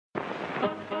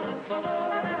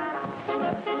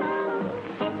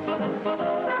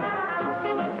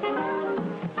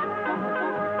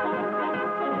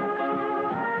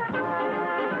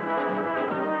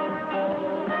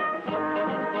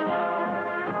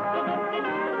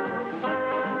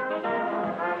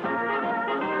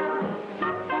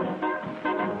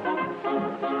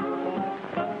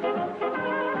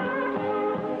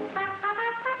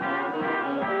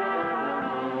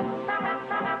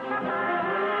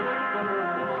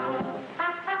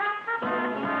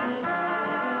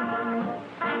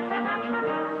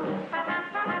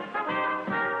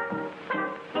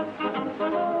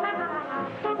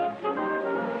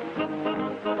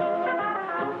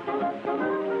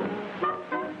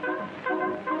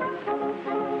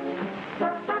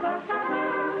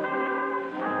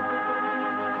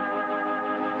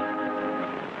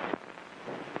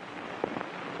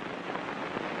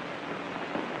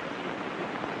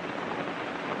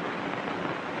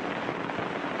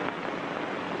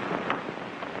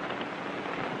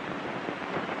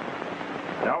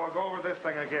This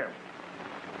thing again.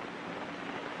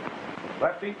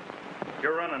 Lefty,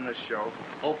 you're running this show.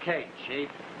 Okay, Chief.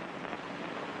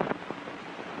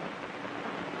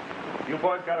 You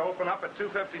boys got to open up at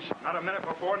 2:50. Not a minute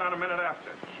before, not a minute after.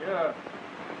 Sure.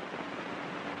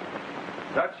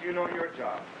 Dutch, you know your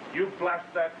job. You blast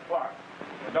that clock.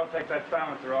 And don't take that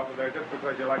silencer off of there just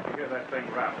because you like to hear that thing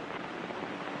rattle.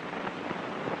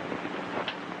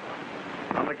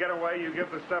 On the getaway, you give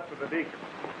the stuff to the deacon.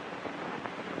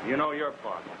 You know your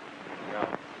part.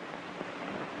 Yeah.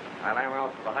 I'll hang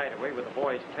out to the hideaway with the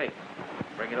boys' tape.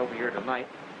 Bring it over here tonight.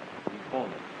 You phone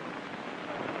it.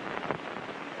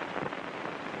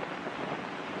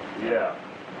 Yeah.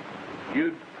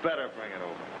 You'd better bring it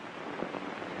over.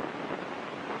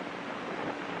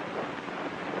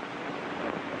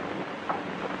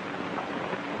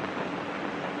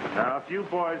 Now, if you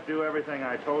boys do everything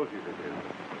I told you to do,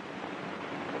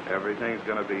 everything's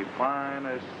going to be fine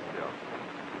as silk.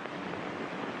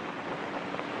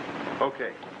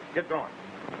 Okay, get going.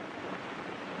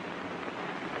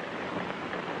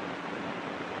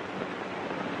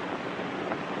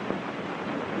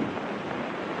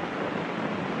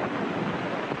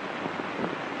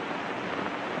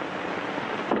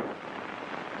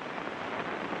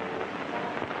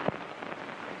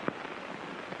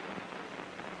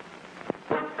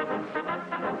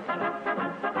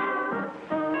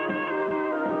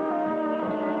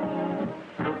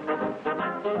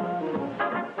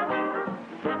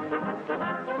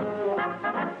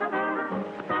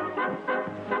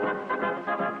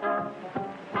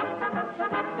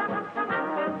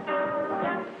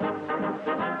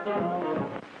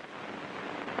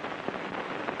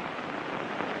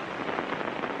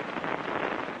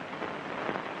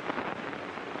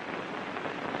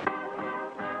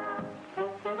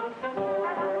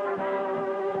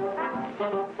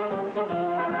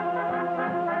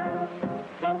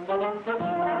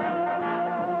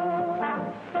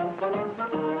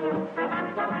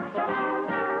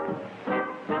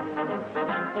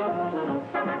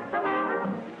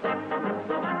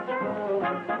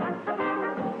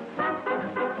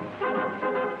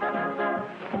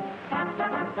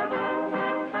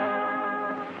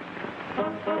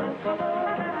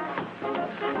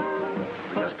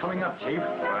 Chief.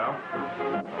 Well?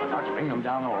 Dutch bring them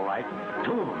down all right.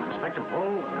 Two of them, Inspector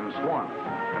Bull and Swan.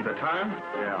 And the time?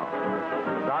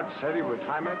 Yeah. Dutch said he would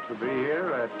time it to be here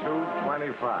at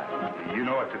 2:25. You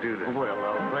know what to do then. Well,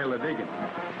 I'll trail the deacon.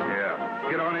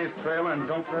 Yeah. Get on his trail and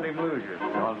don't let him lose you.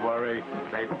 Don't worry.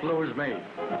 They won't lose me.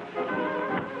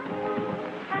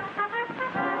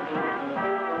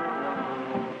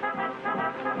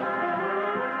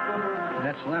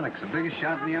 That's Lennox, the biggest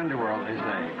shot in the underworld, they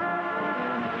say.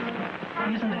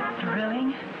 Isn't it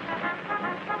thrilling?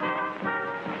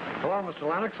 Hello, Mr.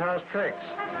 Lennox. How's tricks?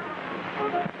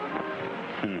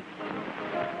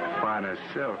 Fine as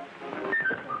silk.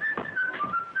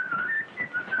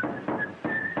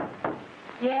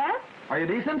 Yes? Are you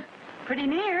decent? Pretty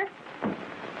near.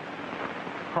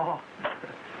 Oh,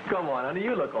 come on, honey.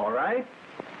 You look all right.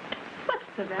 What's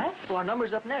the rush? Well, our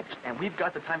number's up next, and we've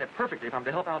got to time it perfectly for him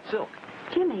to help out Silk.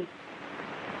 Jimmy,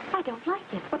 I don't like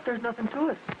it. But there's nothing to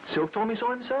it. Silk told me so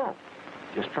himself.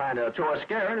 Just trying to throw a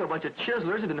scare into a bunch of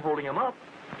chiselers who've been holding him up.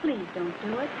 Please don't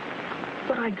do it.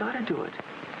 But I gotta do it.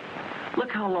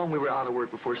 Look how long we were out of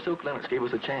work before Silk Lennox gave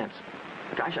us a chance.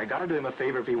 Gosh, I gotta do him a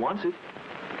favor if he wants it.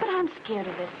 But I'm scared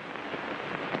of it.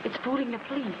 It's fooling the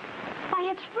police.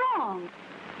 Why, it's wrong.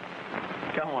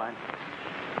 Come on.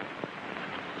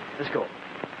 Let's go.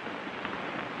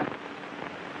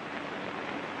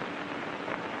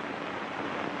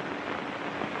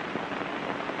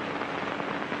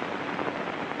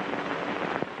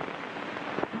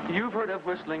 You've heard of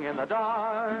whistling in the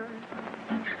dark.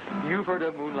 You've heard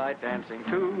of moonlight dancing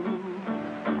too.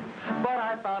 But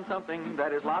I found something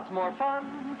that is lots more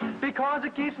fun because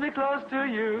it keeps me close to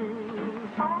you.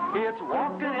 It's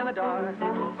walking in the dark,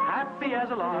 happy as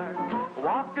a lark,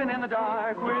 walking in the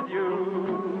dark with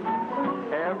you.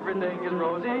 Everything is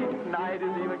rosy, night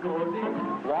is even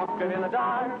cozy, walking in the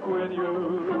dark with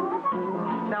you.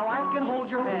 Now I can hold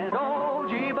your hand, oh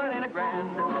gee, but ain't it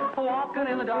grand, walking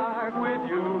in the dark with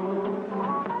you.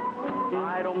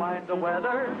 I don't mind the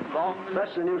weather, long as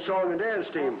That's the new song and dance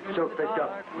team Silk picked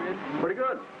up. Pretty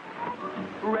good.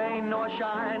 rain or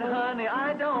shine, honey,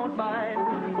 I don't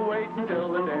mind. Wait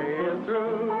until the day is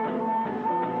through.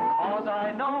 'Cause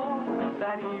I know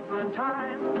that evening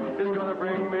time is gonna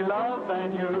bring me love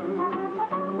and you.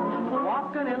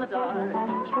 Walking in the dark,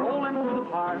 strolling through the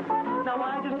park. Now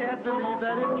I just can't believe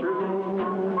that it's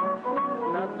true.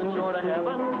 Nothing short of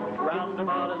heaven, round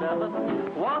about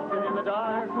 11. Walking in the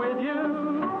dark with you.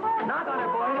 Knock on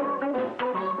it, boy.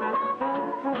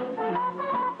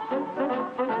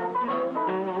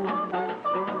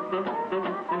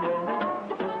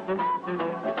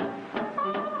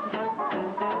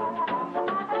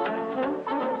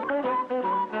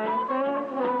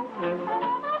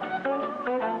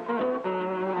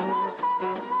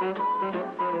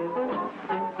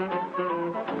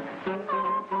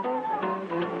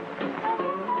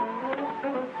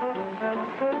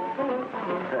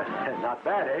 Not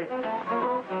bad, eh?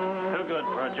 Too good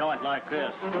for a joint like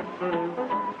this.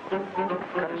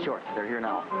 Cut it short. They're here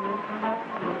now.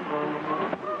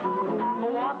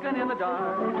 Walking in the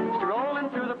dark, strolling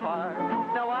through the park.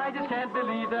 Now I just can't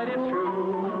believe that it's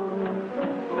true.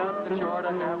 Nothing short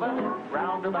of heaven,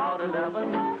 round about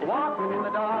 11. Walking in the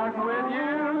dark with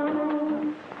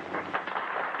you.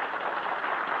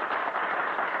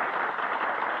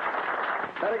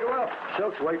 Better go up.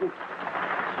 Silk's waiting.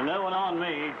 So no one on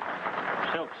me.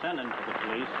 Silk sending to the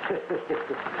police.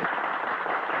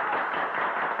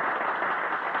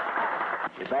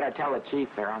 You better tell the chief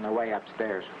they're on their way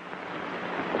upstairs.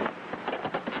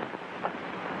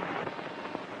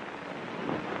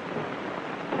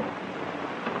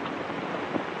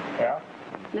 Yeah?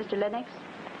 Mr. Lennox,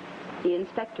 the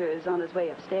inspector is on his way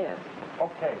upstairs.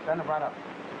 Okay, send him right up.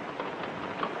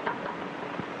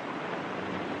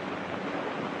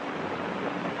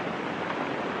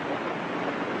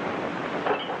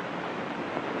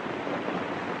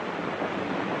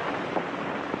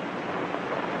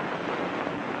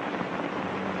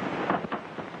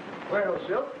 Well,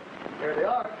 Silk, here they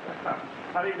are.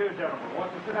 How do you do, gentlemen?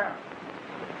 Won't you sit down?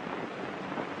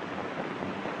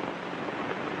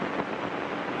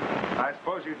 I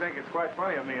suppose you think it's quite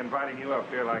funny of me inviting you up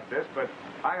here like this, but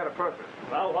I got a purpose.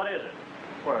 Well, what is it?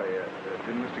 Why,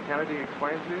 didn't Mr. Kennedy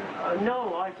explain to you?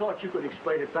 No, I thought you could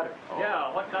explain it better.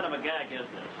 Yeah, what kind of a gag is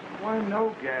this? Why,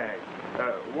 no gag.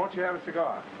 Won't you have a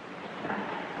cigar?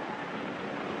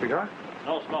 Cigar?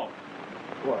 No smoke.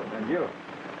 What, and you?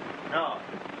 No.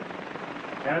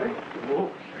 Kennedy? Oh,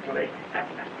 certainly.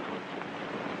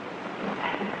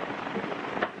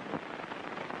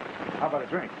 How about a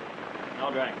drink?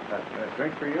 No drink. A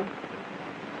drink for you?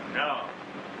 No.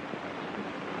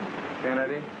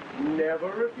 Kennedy?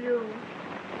 Never refuse.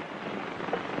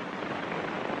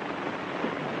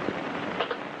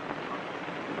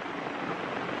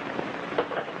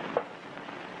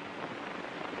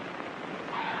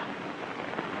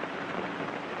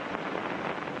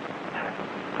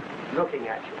 Looking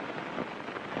at you.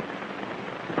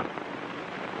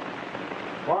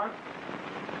 What?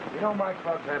 You know, my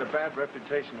club's had a bad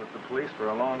reputation with the police for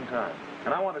a long time,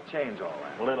 and I want to change all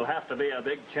that. Well, it'll have to be a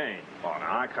big change. Oh,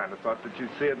 now, I kind of thought that you'd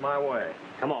see it my way.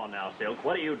 Come on now, Silk.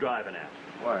 What are you driving at?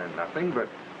 Why, nothing, but,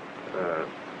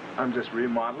 I'm just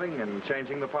remodeling and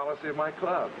changing the policy of my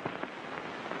club.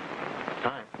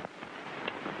 Time.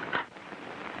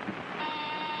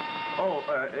 Oh,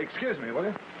 excuse me, will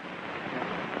you?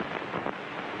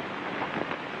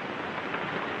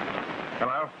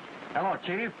 Hello? Hello,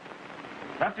 Chief.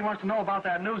 Lefty wants to know about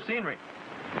that new scenery.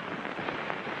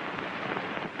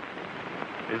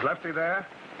 Is Lefty there?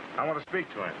 I want to speak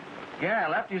to him. Yeah,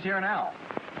 Lefty's here now.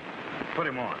 Put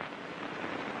him on.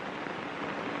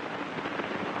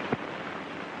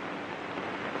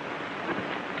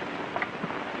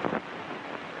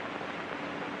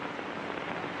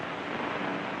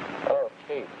 Oh,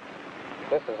 Chief.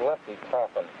 This is Lefty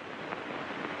talking.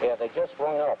 Yeah, they just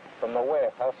rung up from the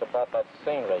warehouse about that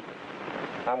scenery.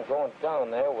 I'm going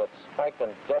down there with Spike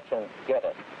and Dutch and get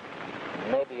it.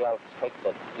 Maybe I'll take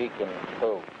the Deacon,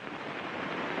 too.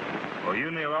 Well, you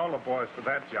knew all the boys for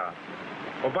that job.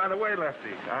 Oh, by the way,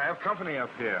 Lefty, I have company up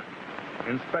here.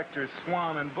 Inspectors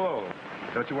Swan and Bull.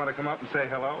 Don't you want to come up and say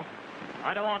hello?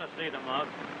 I don't want to see the mug.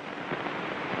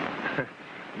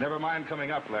 Never mind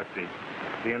coming up, Lefty.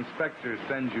 The inspector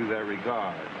sends you their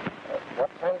regards. What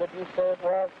time did you say it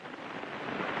was?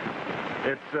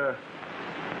 It's,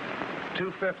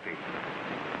 2:50.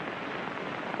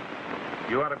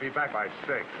 You ought to be back by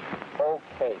 6.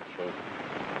 Okay, Chief.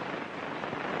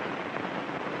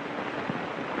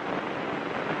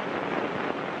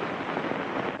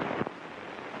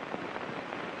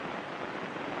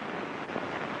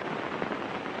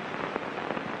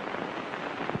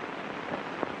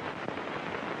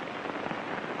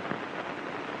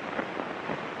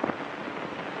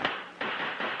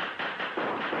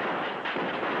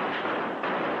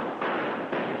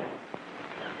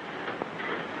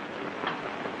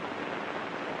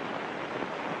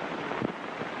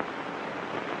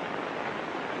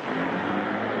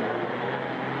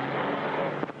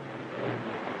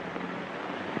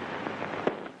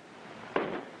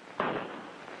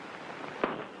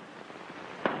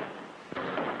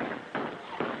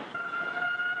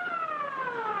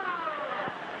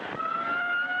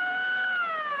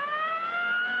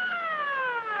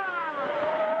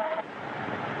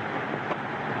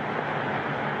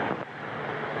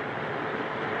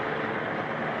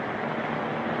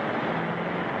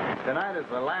 Tonight is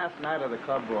the last night of the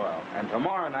Club Royal, and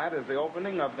tomorrow night is the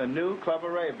opening of the new Club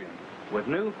Arabian, with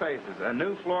new faces, a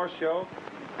new floor show,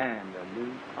 and a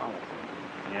new policy.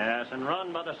 Yes, and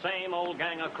run by the same old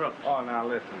gang of crooks. Oh, now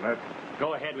listen,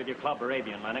 Go ahead with your Club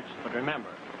Arabian, Lennox, but remember,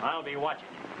 I'll be watching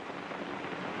you.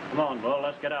 Come on, Bull,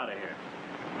 let's get out of here.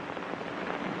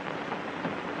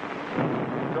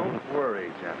 Don't worry,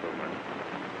 gentlemen.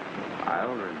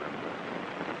 I'll remember.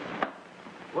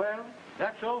 Well,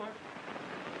 that's over.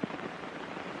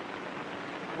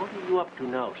 What are you up to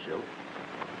now, Silk?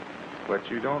 What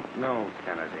you don't know,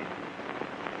 Kennedy,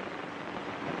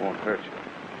 won't hurt you.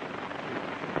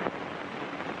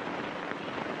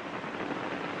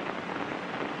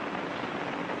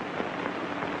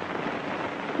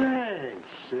 Thanks,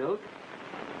 Silk.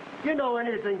 You know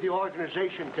anything the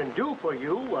organization can do for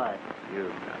you, why? You've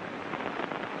done it.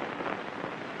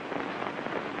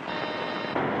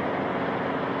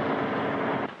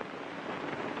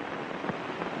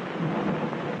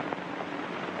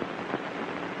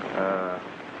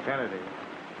 Kennedy.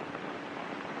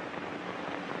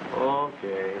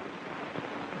 Okay.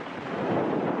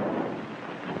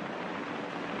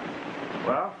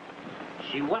 Well?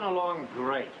 She went along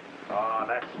great. Oh,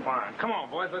 that's fine. Come on,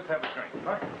 boys, let's have a drink.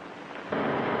 Huh?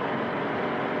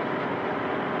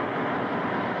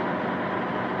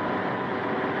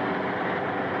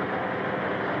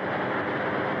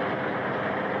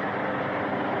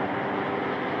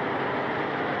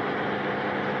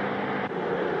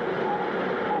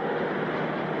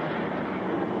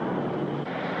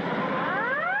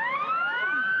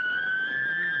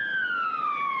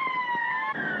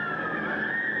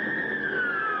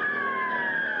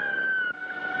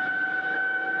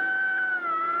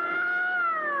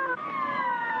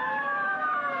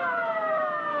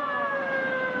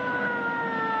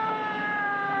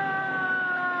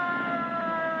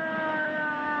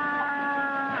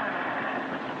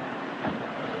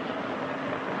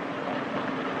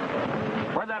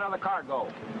 Where'd that other car go?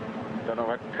 Don't know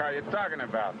what car you're talking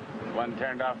about. One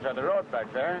turned off to the road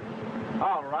back there.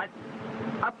 All right.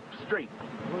 Up street.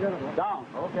 Down.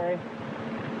 Okay.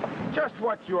 Just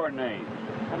what's your name?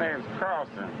 My name's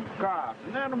Carlson.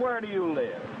 Carlson. And where do you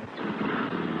live?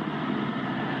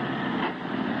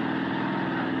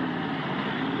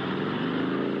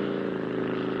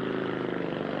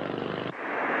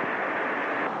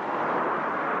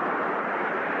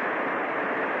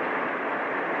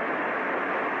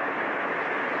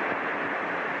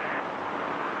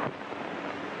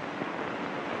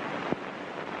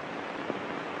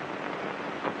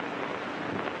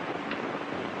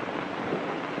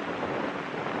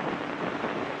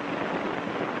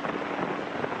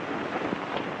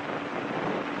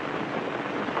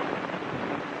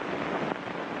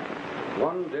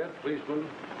 One dead policeman,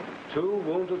 2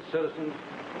 wounded citizens,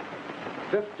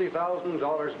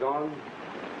 $50,000 gone,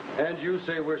 and you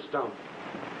say we're stumped.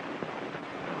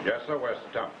 Yes, sir, we're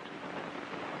stumped.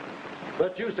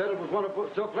 But you said it was one of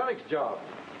Silk Lennox's jobs.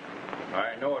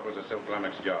 I know it was a Silk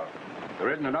Lennox job.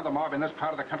 There isn't another mob in this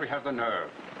part of the country has the nerve.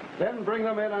 Then bring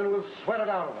them in and we'll sweat it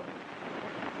out of them.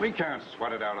 We can't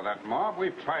sweat it out of that mob.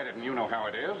 We've tried it, and you know how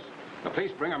it is. The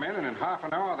police bring them in, and half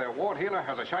an hour, their ward healer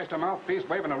has a shyster mouthpiece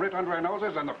waving a writ under their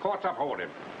noses, and the courts uphold him.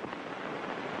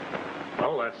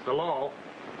 Well, that's the law.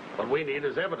 What we need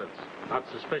is evidence, not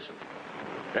suspicion.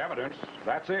 Evidence?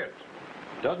 That's it.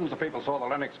 Dozens of people saw the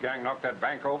Lennox gang knock that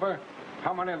bank over.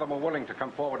 How many of them are willing to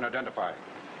come forward and identify?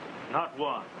 Not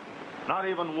one. Not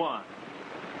even one.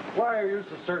 Why are you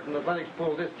so certain that Lennox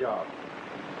pulled this job?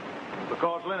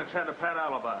 Because Lennox had a pat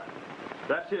alibi.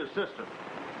 That's his system.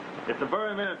 At the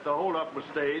very minute the holdup was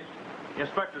staged,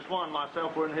 Inspector Swan and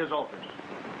myself were in his office.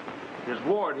 His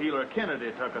ward healer,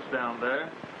 Kennedy, took us down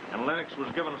there, and Lennox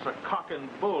was giving us a cock and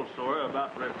bull story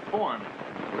about reform.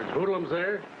 Was hoodlums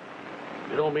there?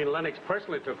 You don't mean Lennox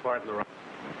personally took part in the riot?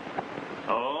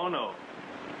 Oh, no.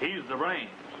 He's the brains.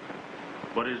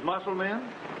 But his muscle men?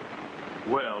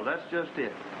 Well, that's just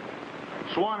it.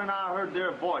 Swan and I heard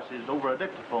their voices over a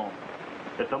dictaphone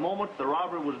at the moment the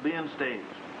robbery was being staged.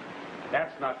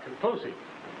 That's not conclusive.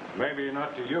 Maybe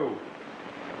not to you,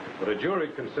 but a jury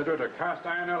considered a cast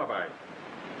iron alibi.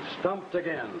 Stumped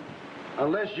again.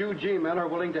 Unless you G-men are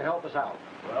willing to help us out.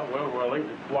 Well, we're willing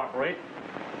to cooperate.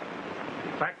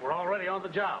 In fact, we're already on the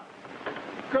job.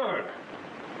 Good.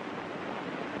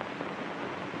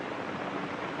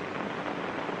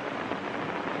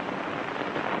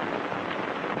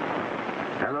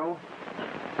 Hello?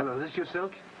 Hello, this you,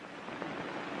 Silk?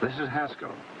 This is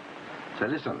Haskell. Say,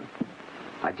 listen,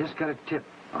 I just got a tip,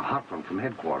 a hot one from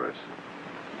headquarters.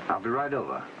 I'll be right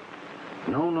over.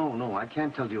 No, I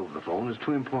can't tell you over the phone. It's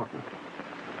too important.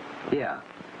 Yeah,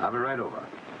 I'll be right over.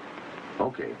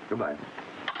 Okay, goodbye.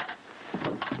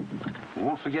 We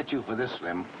won't forget you for this,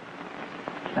 Slim.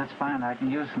 That's fine. I can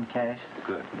use some cash.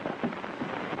 Good.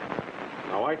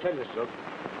 Now, I tell you, Silk,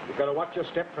 you gotta watch your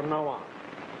step from now on.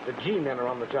 The G-men are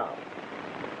on the job.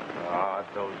 Ah,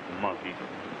 those monkeys.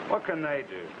 What can they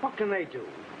do? What can they do?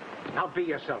 Now, be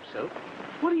yourself, Silk.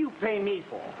 What do you pay me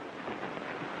for?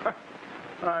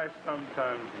 I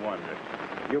sometimes wonder.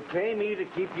 You pay me to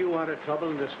keep you out of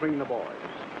trouble and to string the boys.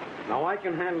 Now, I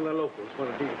can handle the locals when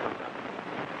a deal comes up.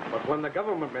 But when the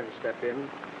government men step in,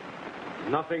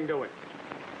 nothing doing.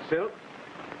 Silk,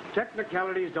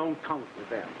 technicalities don't count with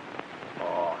them.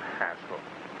 Oh, Haskell,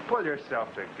 pull yourself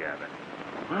together.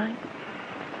 Right?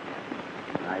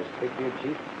 Nice pick, you,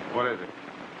 Chief. What is it?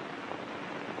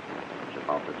 It's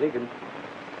about the digging.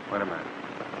 Wait a minute.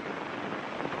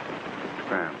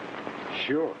 Sam.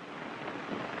 Sure.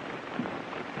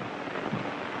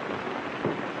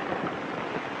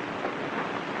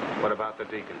 What about the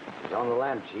deacon? He's on the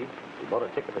lam, Chief. He bought a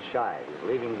ticket to Shy. He's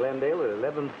leaving Glendale at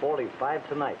 11:45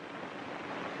 tonight.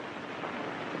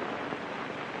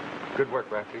 Good work,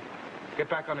 Lefty. Get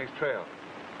back on his trail.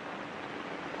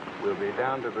 We'll be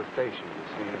down to the station to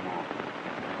see him off.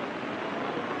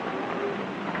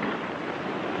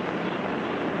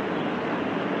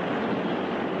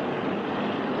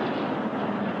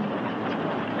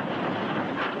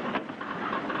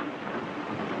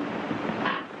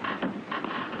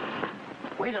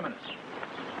 Wait a minute.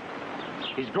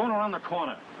 He's going around the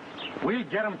corner. We'll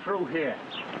get him through here.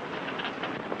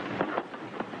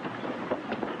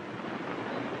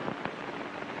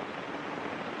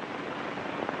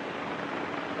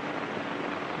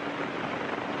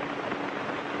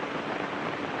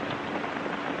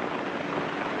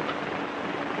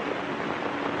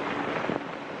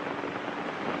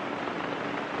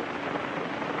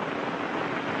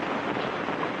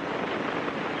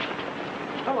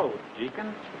 Hello,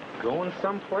 Deacon. Going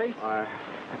someplace?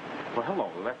 Well, hello,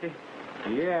 Lefty.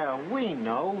 Yeah, we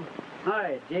know.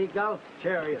 Hi, Deke. I'll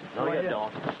carry it. No, you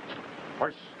don't.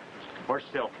 Where's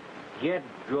Silk? Get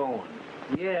going.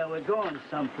 Yeah, we're going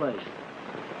someplace.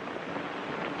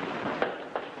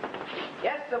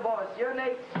 Yes, sir, boss. Your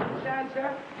name's Shine,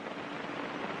 sir?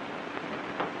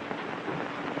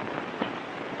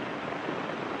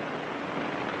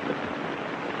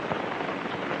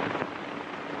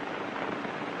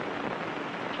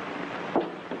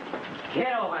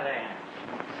 Get over there.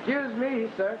 Excuse me,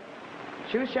 sir.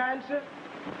 Shoe shine, sir?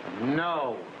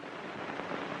 No.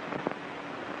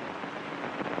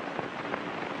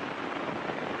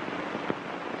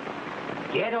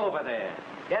 Get over there.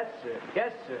 Yes, sir.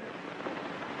 Yes, sir.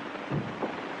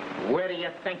 Where do you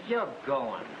think you're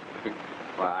going?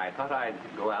 Well, I thought I'd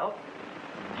go out.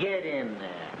 Get in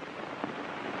there.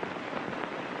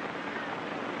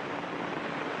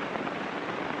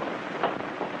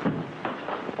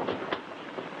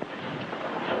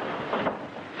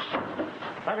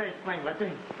 Let me explain,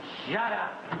 Lefty. Shut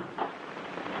up.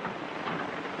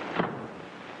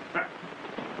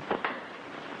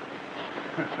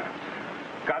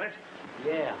 Got it?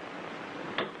 Yeah.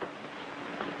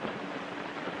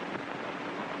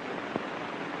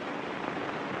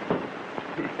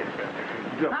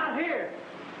 Not here.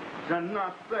 They're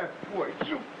not that way.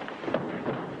 You.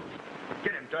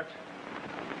 Get him, Dutch.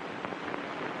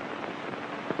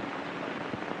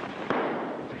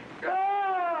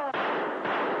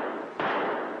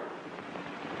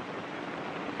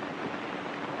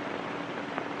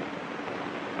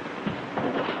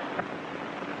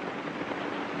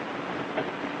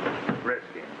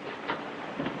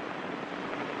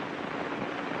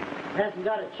 Hasn't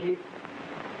got it, Chief.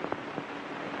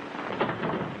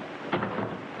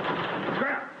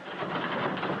 Grab!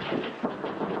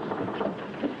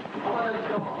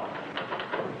 Come on.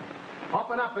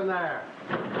 Open up in there.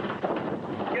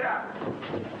 Get out!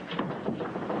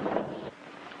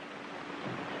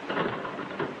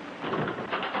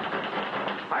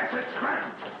 I said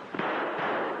scram!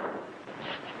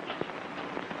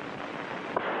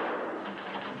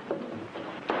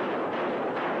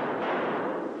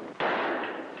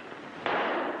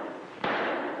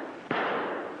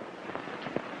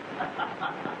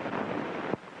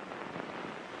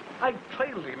 I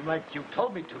trailed him like you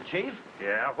told me to, Chief.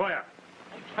 Yeah, where?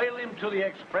 I trailed him to the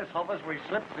express office where he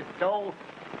slipped the dough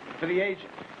to the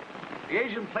agent. The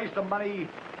agent placed the money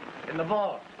in the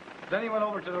vault. Then he went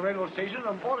over to the railroad station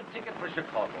and bought a ticket for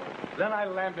Chicago. Then I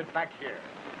landed back here.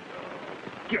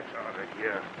 Get out of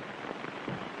here.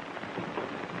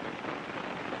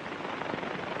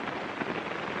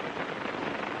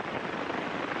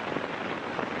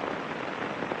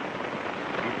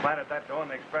 He planted that dough in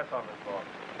the express office vault.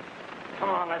 Come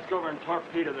on, let's go over and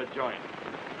torpedo the joint.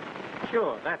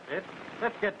 Sure, that's it.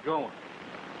 Let's get going.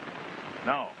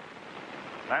 No.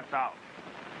 That's out.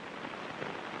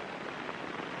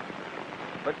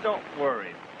 But don't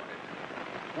worry,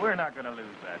 boys. We're not going to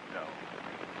lose that dough.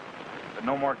 But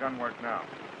no more gun work now.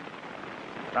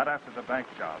 Not after the bank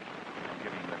job. I'm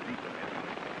giving the deacon in.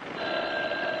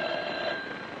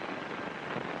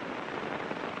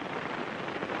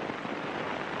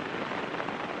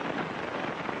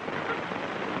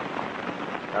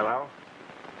 Hello?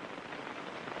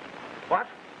 What?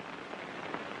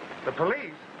 The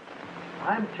police?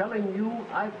 I'm telling you,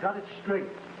 I've got it straight.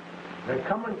 They're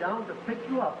coming down to pick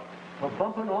you up for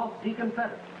bumping off Deacon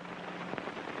Fettis.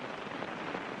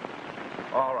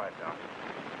 All right, Doc.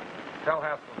 Tell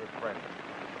Haskell his friend.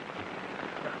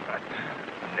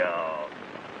 No.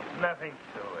 Nothing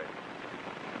to it.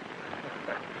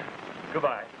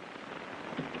 Goodbye.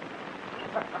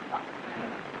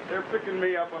 They're picking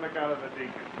me up on account of the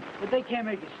deacon. But they can't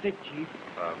make it stick, Chief.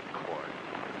 Of course.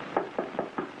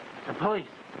 The police.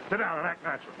 Sit down and act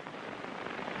natural.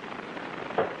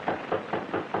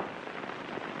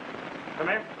 Come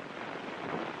in.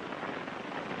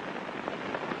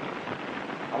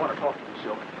 I want to talk to you,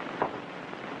 Silk.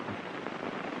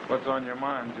 What's on your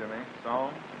mind, Jimmy?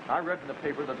 Song? I read in the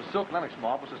paper that the Silk Lennox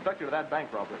mob was suspected of that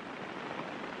bank robbery.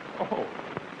 Oh,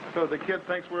 so the kid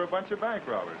thinks we're a bunch of bank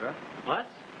robbers, huh? What?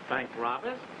 Bank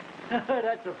robbers?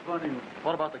 That's a funny one.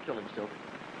 What about the killing, Silk?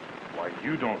 Why,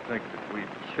 you don't think that we'd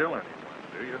kill anyone,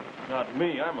 do you? Not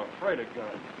me. I'm afraid of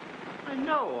guns. I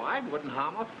know. I wouldn't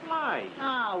harm a fly.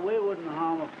 Ah, we wouldn't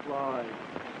harm a fly.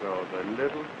 So the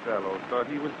little fellow thought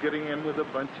he was getting in with a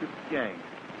bunch of gangs,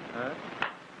 huh?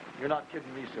 You're not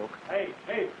kidding me, Silk. Hey,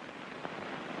 hey.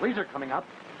 Police are coming up.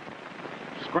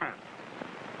 Scram.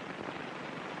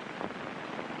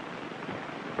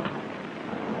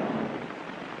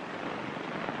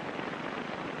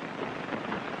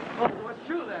 Oh, what's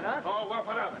true then, huh? Oh, well,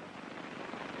 what of it?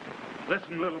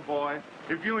 Listen, little boy,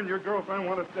 if you and your girlfriend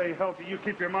want to stay healthy, you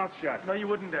keep your mouth shut. No, you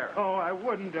wouldn't dare. Oh, I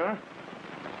wouldn't, huh?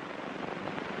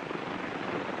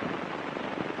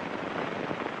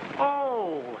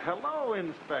 Oh, hello,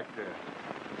 Inspector.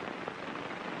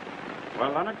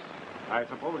 Well, Lennox, I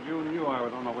suppose you knew I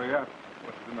was on the way up.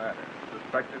 What's the matter?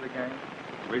 Suspected again?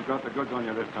 We've got the goods on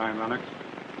you this time, Lennox.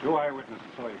 Two eyewitnesses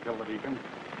saw you kill the deacon.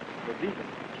 The deacon?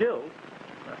 Killed?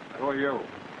 Who are you?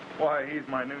 Why, he's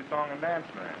my new song and dance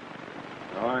man.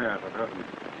 Oh, yes, I've heard him.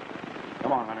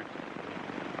 Come on, Lennox.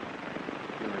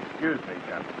 You'll excuse me,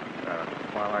 Captain,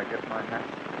 while I get my hat.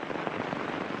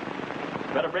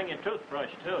 Better bring your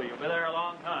toothbrush, too. You'll be there a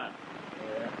long time.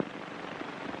 Yeah.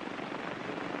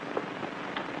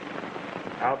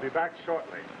 I'll be back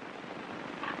shortly.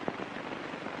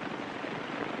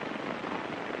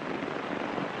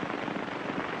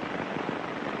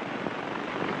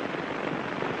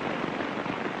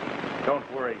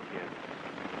 Don't worry, kid.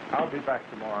 I'll be back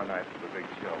tomorrow night for the big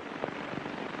show.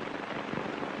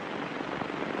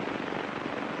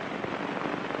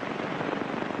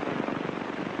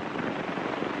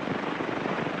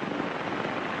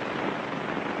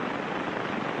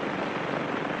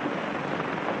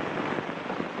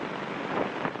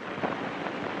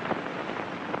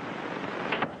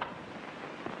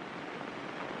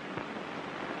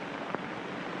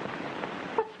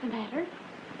 What's the matter?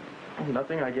 Oh,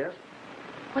 nothing, I guess.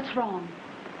 What's wrong?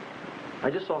 I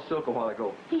just saw Silk a while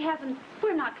ago. He hasn't...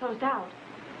 We're not closed out.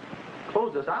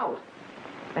 Closed us out.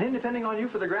 And him depending on you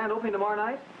for the grand opening tomorrow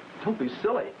night? Don't be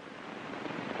silly.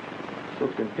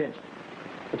 Silk's been pinched.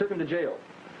 I took him to jail.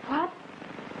 What?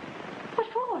 What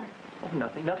for? Oh,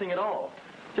 Nothing at all.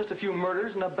 Just a few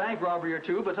murders and a bank robbery or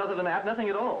two, but other than that, nothing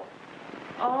at all.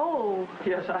 Oh.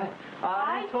 Yes,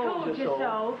 I told you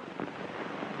so.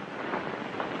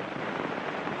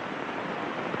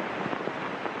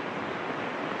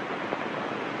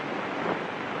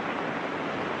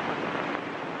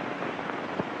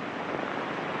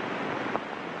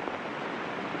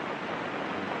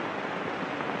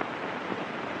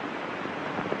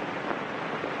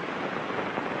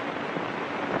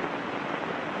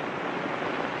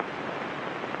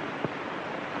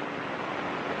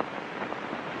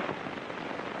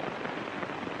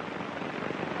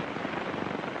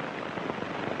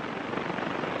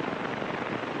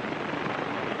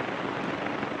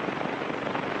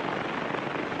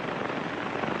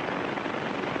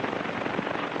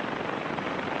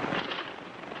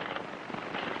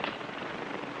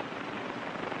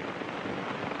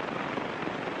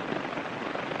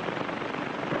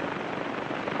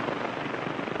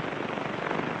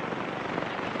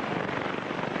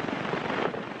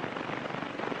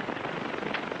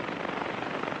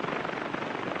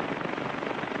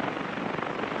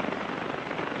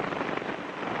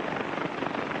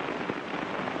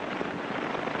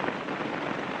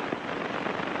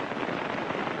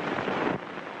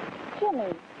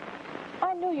 Jimmy,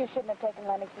 I knew you shouldn't have taken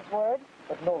Lennox's word.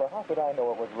 But Nola, how could I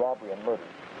know it was robbery and murder?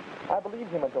 I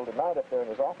believed him until tonight up there in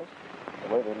his office.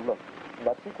 The way they looked. And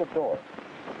that secret door.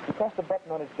 He pressed a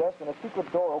button on his desk and a secret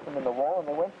door opened in the wall and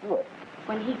they went through it.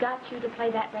 When he got you to play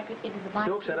that record into the blind...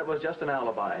 Silk said it was just an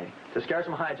alibi to scare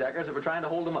some hijackers that were trying to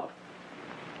hold him up.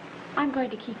 I'm going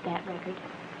to keep that record.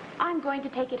 I'm going to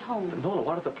take it home. But Nola,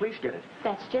 what if the police get it?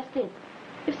 That's just it.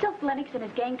 If Silk Lennox and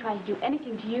his gang try to do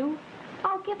anything to you,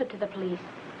 I'll give it to the police.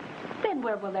 Then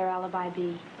where will their alibi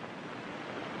be?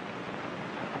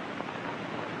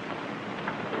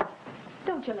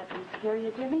 Don't you let them scare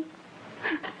you, Jimmy.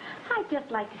 I'd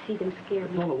just like to see them scare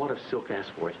me. Nola, what if Silk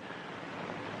asks for it?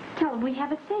 Tell him we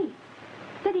have it safe.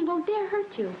 That he won't dare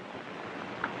hurt you.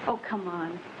 Oh, come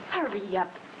on. Hurry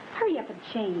up. Hurry up and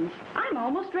change. I'm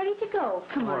almost ready to go.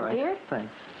 Come All on, right. dear.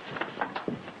 Thanks.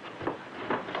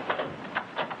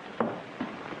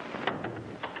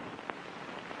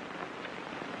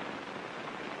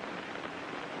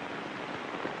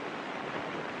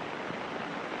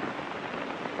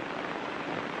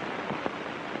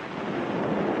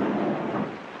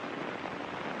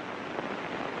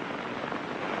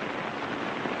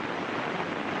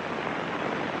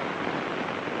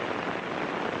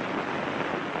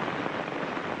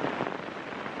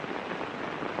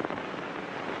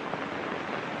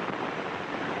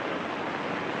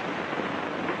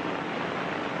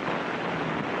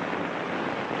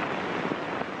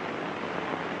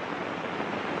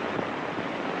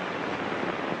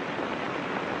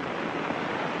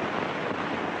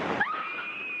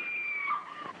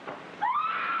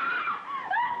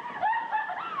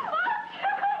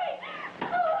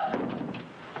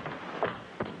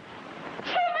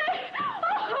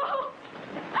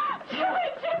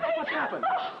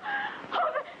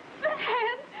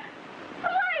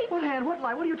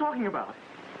 What are you talking about?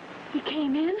 He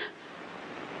came in.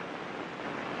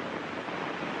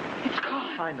 It's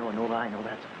gone. I know, Nola, I know.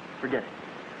 That's... Forget it.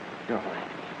 You're all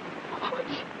right. Oh,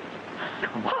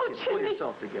 Come on, oh, kid, pull Jimmy.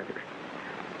 yourself together.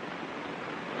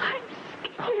 I'm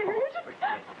scared. Oh,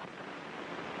 forget it.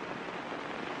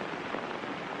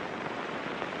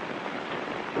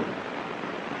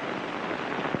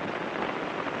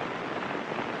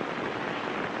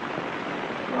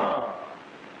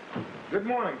 Good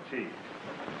morning, Chief.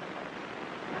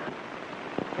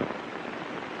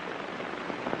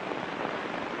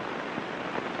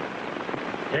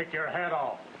 Take your hat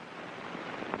off.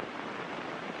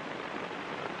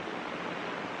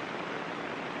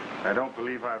 I don't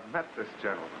believe I've met this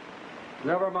gentleman.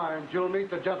 Never mind. You'll meet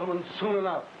the gentleman soon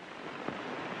enough.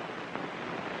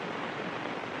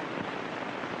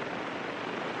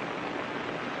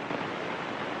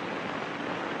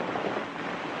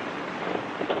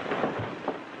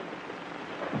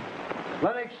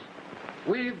 Lennox,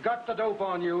 we've got the dope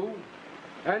on you,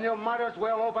 and you might as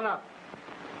well open up.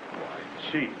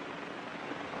 Why, Chief,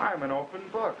 I'm an open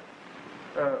book.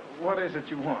 What is it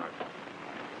you want?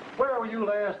 Where were you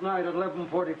last night at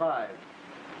 11:45?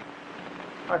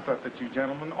 I thought that you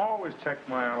gentlemen always checked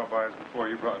my alibis before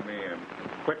you brought me in.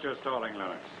 Quit your stalling,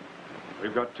 Lennox.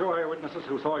 We've got 2 eyewitnesses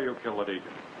who saw you kill the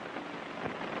deacon.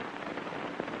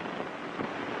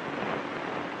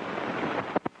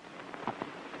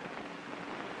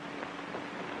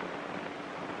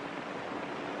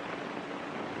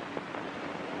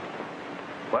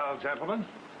 Well, gentlemen,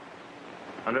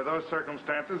 under those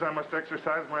circumstances, I must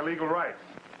exercise my legal rights.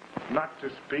 Not to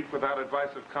speak without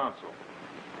advice of counsel.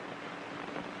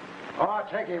 Oh,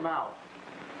 take him out.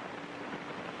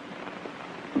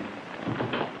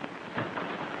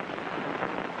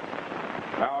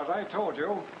 Now, as I told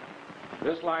you,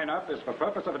 this lineup is for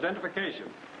purpose of identification.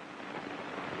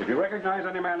 If you recognize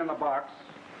any man in the box,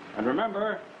 and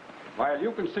remember, while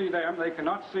you can see them, they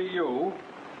cannot see you,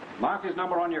 mark his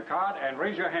number on your card and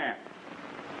raise your hand.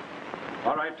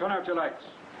 All right, turn out your lights.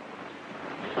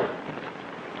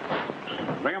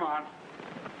 Bring him on.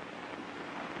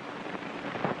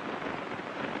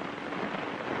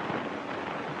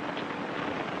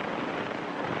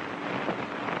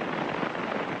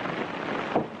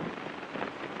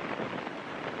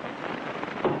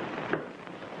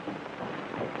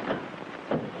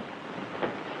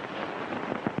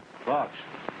 Box.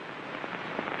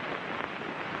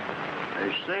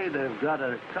 They say they've got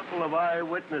a couple of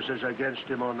eyewitnesses against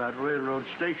him on that railroad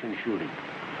station shooting.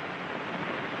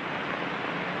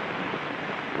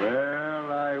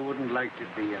 Well, I wouldn't like to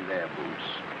be in their boots.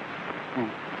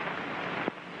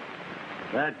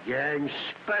 That gang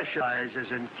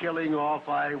specializes in killing off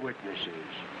eyewitnesses.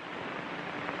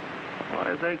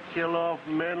 Why, they kill off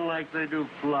men like they do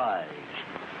flies.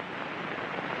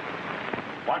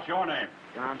 What's your name?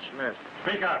 John Smith.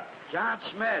 Speak up. John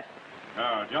Smith.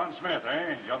 Oh, John Smith,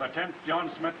 eh? You're the 10th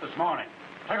John Smith this morning.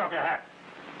 Take off your hat.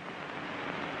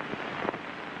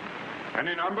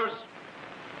 Any numbers?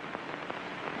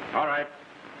 All right.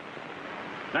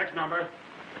 Next number.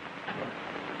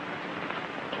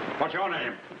 What's your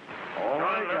name? All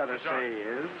I gotta say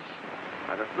is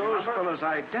that if those fellas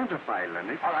identify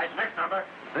Lennox... All right, next number.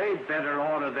 They better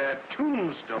order their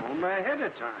tombstone ahead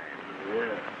of time.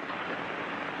 Yeah.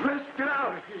 Let's get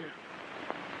out of here.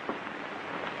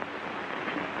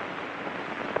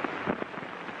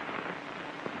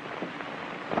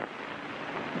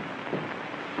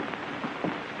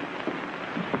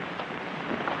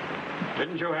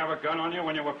 Didn't you have a gun on you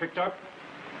when you were picked up?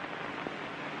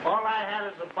 All I had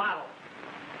is a bottle.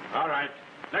 All right.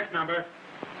 Next number.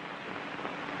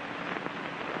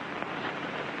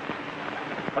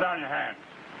 Put down your hands.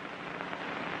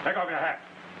 Take off your hat.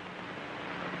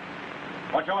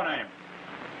 What's your name?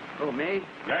 Who, me?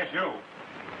 Yes, you.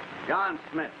 John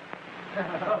Smith.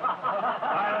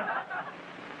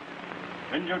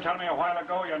 Didn't you tell me a while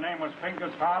ago your name was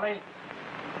Fingers Farley?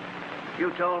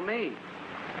 You told me.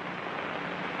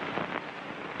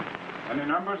 Any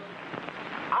numbers?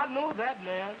 I know that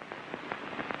man.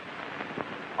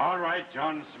 All right,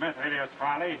 John Smith, alias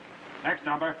Farley. Next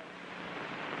number.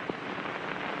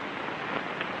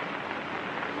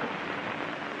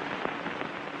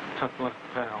 Tough luck,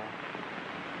 pal.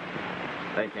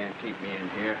 They can't keep me in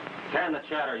here. Can the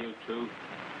chatter, you two.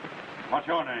 What's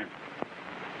your name?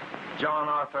 John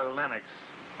Arthur Lennox.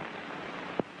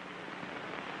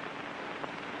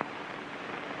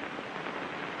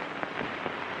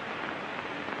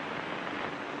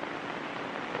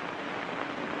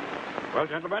 Well,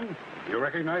 gentlemen, you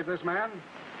recognize this man?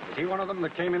 Is he one of them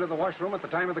that came into the washroom at the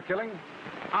time of the killing?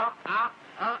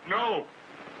 No.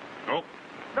 Nope.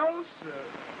 No, sir.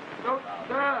 No,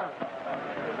 sir.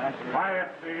 Quiet,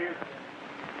 please.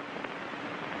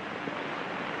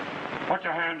 Put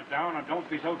your hands down and don't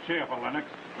be so cheerful, Lennox.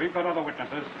 We've got other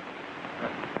witnesses.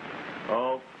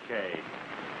 Okay.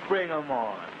 Bring them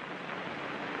on.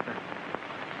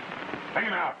 Bring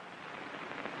him out.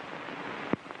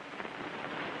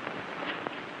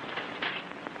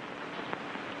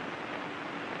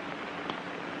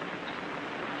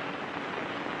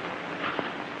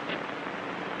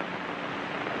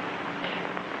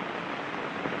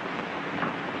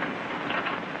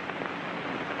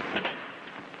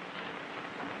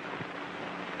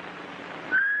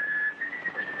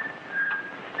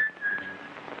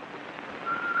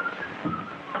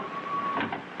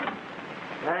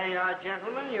 There you are,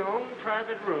 gentlemen, your own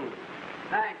private room.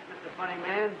 Thanks, Mr. Funny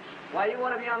Man. Why, you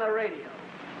want to be on the radio?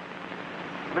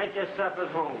 Make yourself at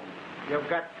home. You've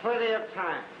got plenty of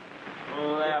time.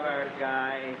 Clever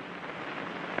guy.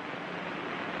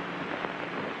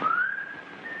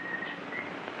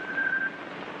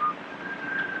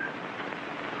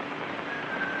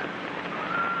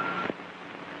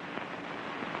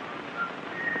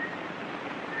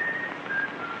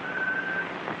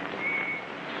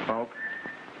 Smoke?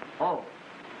 Oh,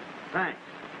 thanks.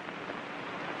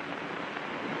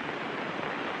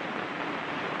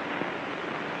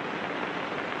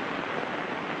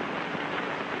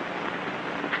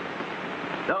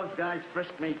 Those guys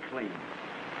frisked me clean.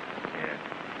 Yeah.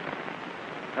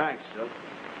 Thanks, Silk.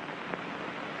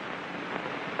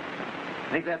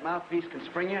 Think that mouthpiece can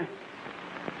spring you?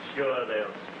 Sure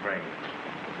they'll spring.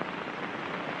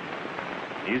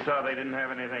 You saw they didn't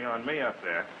have anything on me up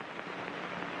there.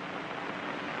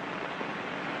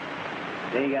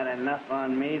 They got enough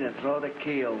on me to throw the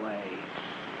key away.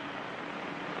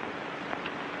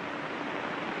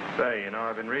 Say, you know,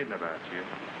 I've been reading about you.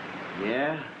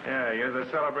 Yeah? Yeah, you're the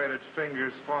celebrated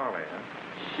Fingers Farley, huh?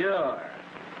 Sure.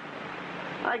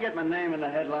 I get my name in the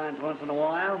headlines once in a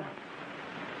while.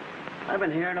 I've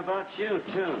been hearing about you,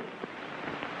 too.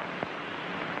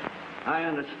 I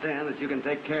understand that you can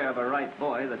take care of a right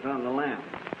boy that's on the lam.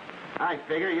 I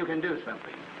figure you can do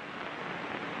something.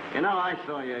 You know, I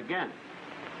saw you again.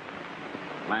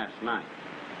 Last night.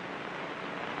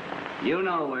 You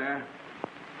know where.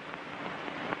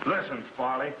 Listen,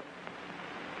 Farley.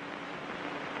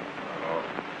 Oh.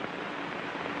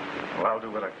 Well, I'll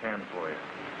do what I can for you.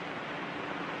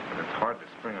 But it's hard to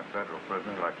spring a federal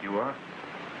prisoner like you are.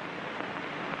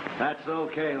 That's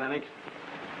okay, Lennox.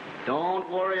 Don't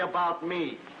worry about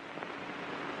me.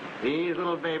 These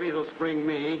little babies will spring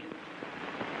me.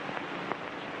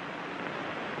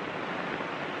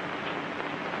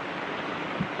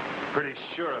 Pretty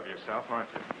sure of yourself, aren't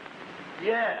you?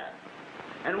 Yeah.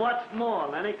 And what's more,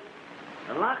 Lennox,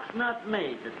 the lock's not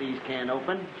made that these can't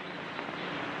open.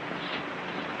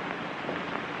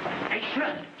 Hey,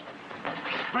 shut!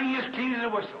 Spring as clean as a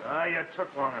whistle. Ah, you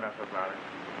took long enough about it.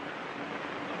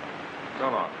 So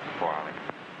long, Farley.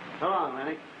 So long,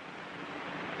 Lennox.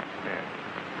 Yeah.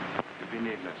 You'll be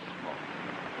needing a smoke.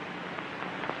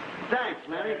 Thanks,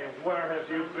 Lennox. Hey, where have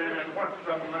you been and what's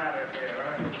the matter here,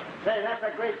 huh? Say, that's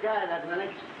a great guy, that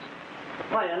Lennox.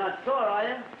 Why, you're not sore, are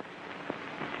you?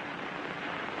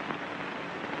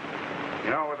 You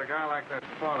know, with a guy like that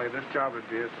Farley, this job would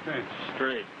be a cinch.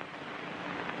 Straight.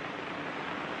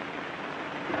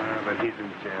 But he's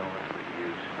in jail. What's the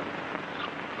use?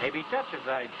 Maybe that's his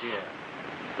idea.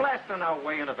 Blasting our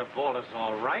way into the vault is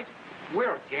all right.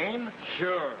 We're game.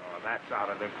 Sure. Oh, that's out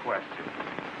of the question.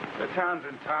 The town's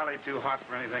entirely too hot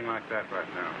for anything like that right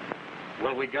now.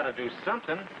 Well, we gotta do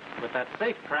something. With that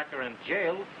safe cracker in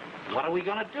jail, what are we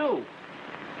gonna do?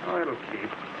 Oh, it'll keep.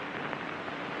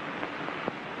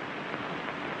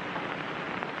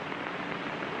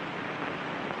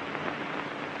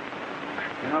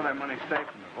 You know that money's safe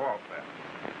in the vault there.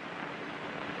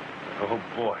 Oh,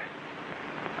 boy.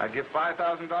 I'd give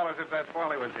 $5,000 if that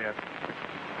Farley was here.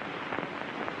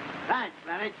 Thanks,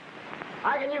 Lennox.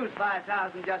 I can use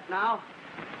 5,000 just now.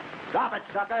 Drop it,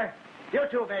 sucker. You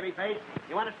too, babyface.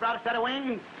 You want to sprout a set of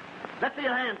wings? Let's see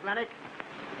your hands, Lennox.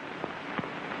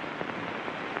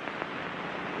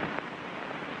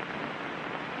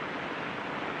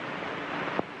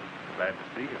 Glad to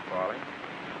see you, Farley.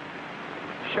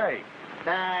 Shake.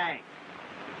 Thanks.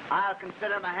 I'll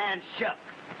consider my hand shook.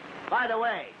 By the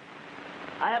way,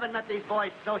 I haven't met these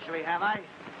boys socially, have I?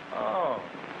 Oh,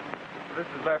 this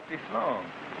is Lefty Sloan.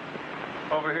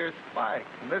 Over here's Spike,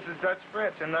 and this is Dutch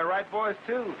Fritz, and they're right boys,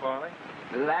 too, Farley.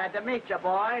 Glad to meet you,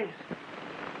 boys.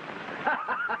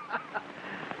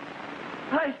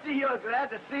 I see you're glad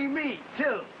to see me,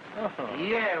 too. Oh.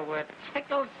 Yeah, we're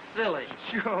tickled silly.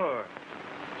 Sure.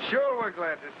 Sure we're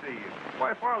glad to see you.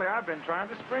 Why, Farley, I've been trying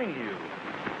to spring you.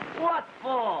 What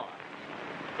for?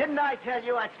 Didn't I tell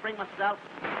you I'd spring myself?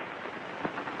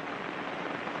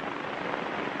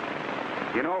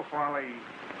 You know, Farley,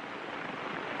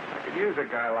 I could use a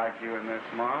guy like you in this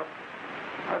mob.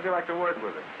 How'd you like to work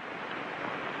with it?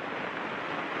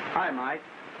 I might.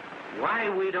 Why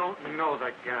we don't know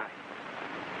the guy?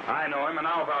 I know him, and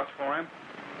I'll vouch for him.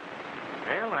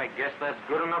 Well, I guess that's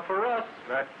good enough for us.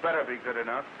 That better be good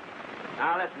enough.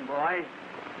 Now, listen, boys.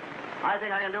 I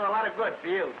think I can do a lot of good for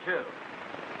you, too.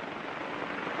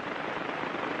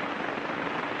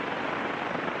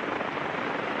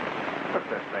 Put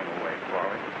that thing away,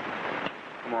 Farley.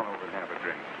 Come on over and have a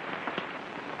drink.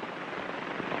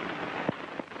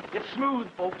 It's smooth,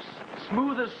 folks.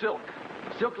 Smooth as silk.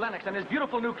 Silk Lennox and his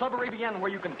beautiful new Club Arabian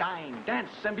where you can dine, dance,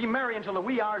 and be merry until the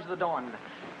wee hours of the dawn.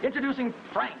 Introducing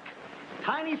Frank.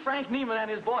 Tiny Frank Neiman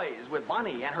and his boys with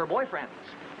Bonnie and her boyfriends.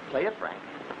 Play it, Frank.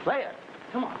 Play it.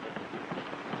 Come on.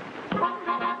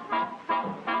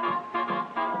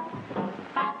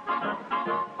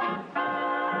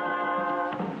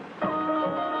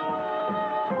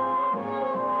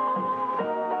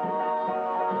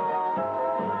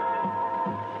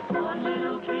 One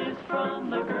little kiss from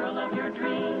the girl of your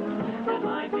dreams, and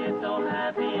life is so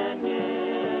happy and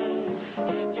gay.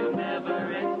 If you've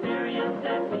never experienced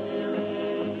that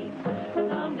feeling,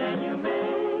 someday you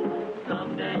may,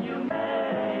 someday you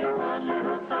may. One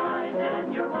little sign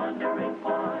and you're wondering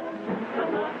why,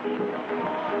 but not be so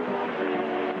far away.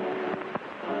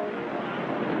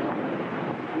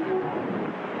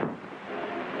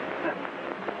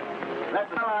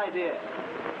 That's my idea.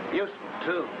 Useful,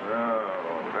 too.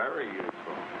 Oh, very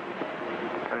useful.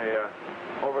 Hey,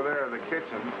 over there are the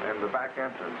kitchen and the back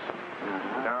entrance.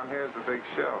 Down here's the big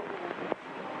shelf.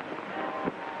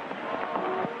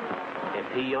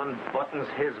 If he unbuttons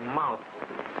his mouth.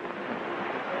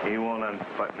 He won't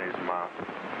unbutton his mouth.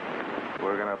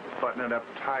 We're gonna button it up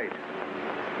tight.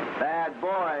 Bad boy,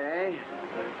 eh?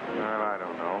 Well, I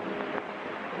don't know.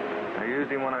 I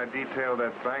used him when I detailed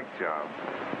that bank job.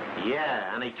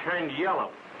 Yeah, and he turned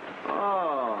yellow.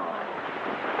 Oh.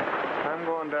 I'm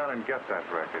going down and get that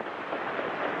record.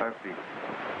 Lefty,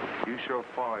 you show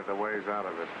Folly the ways out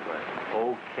of this place.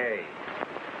 Okay.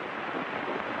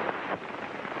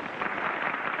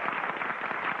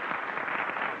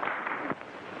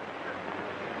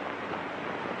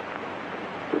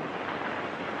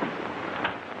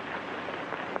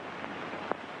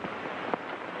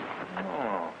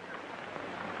 Oh.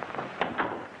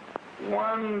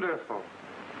 Wonderful.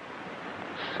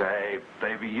 Say,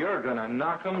 baby, you're gonna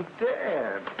knock him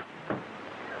dead.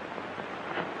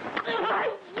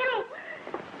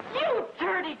 You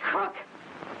dirty crook!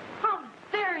 How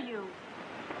dare you?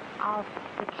 I'll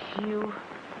fix you.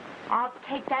 I'll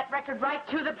take that record right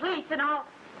to the police and I'll...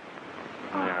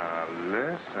 Now,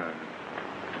 listen.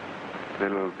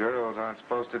 Little girls aren't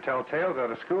supposed to tell tales out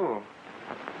of school.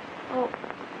 Oh,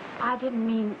 I didn't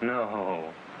mean...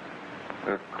 No.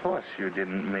 Of course you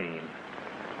didn't mean.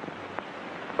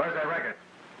 Where's that record?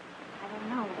 I don't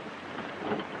know.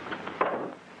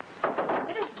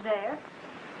 It is there.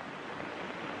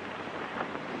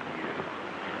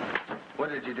 What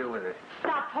did you do with it?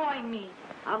 Stop pawing me.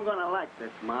 I'm gonna like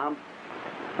this, Mom.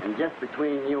 And just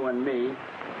between you and me,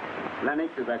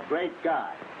 Lennox is a great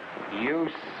guy. You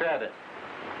said it.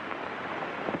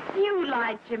 You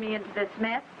lied Jimmy into this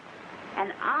mess.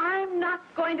 And I'm not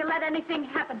going to let anything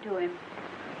happen to him.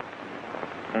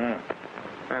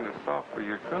 Kind of soft for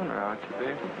your crooner, aren't you,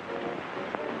 baby?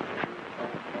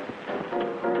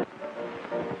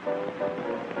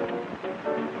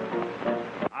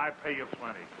 I pay you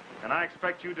plenty, and I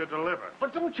expect you to deliver.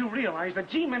 But don't you realize the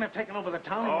G-men have taken over the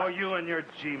town? Oh, you and your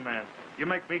G-men. You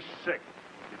make me sick.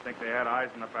 You think they had eyes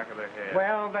in the back of their head.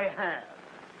 Well, they have.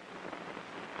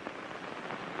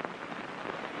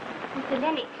 Mr.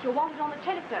 Lennox, you're wanted on the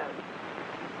telephone.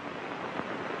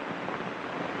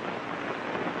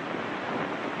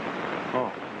 Oh,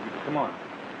 come on.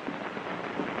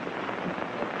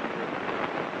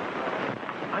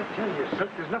 I tell you, Silk,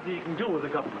 there's nothing you can do with the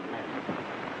government, man.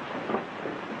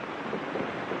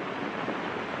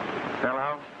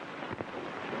 Hello?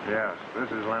 Yes, this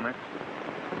is Lennox.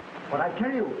 But I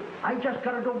tell you, I just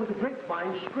got it over the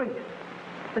grapevine straight.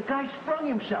 The guy sprung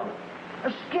himself.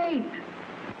 Escaped.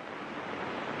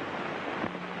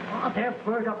 Oh, they're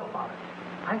burnt up about it.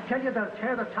 I tell you, they'll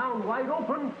tear the town wide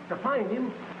open to find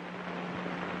him.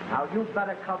 Now, you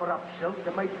better cover up, Silk.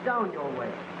 They might down your way.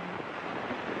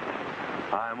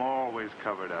 I'm always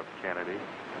covered up, Kennedy.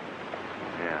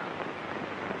 Yeah.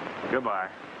 Goodbye.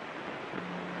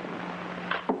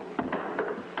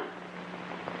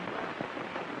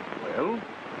 Well,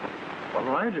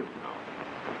 what'll I do now?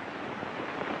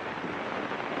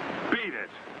 Beat it.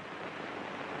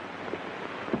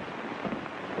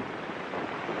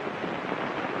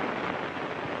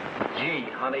 Gee,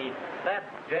 honey, that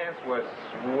dance was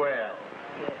swell.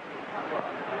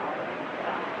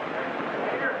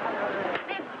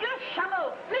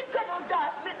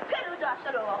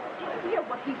 Did you hear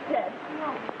what he said? No.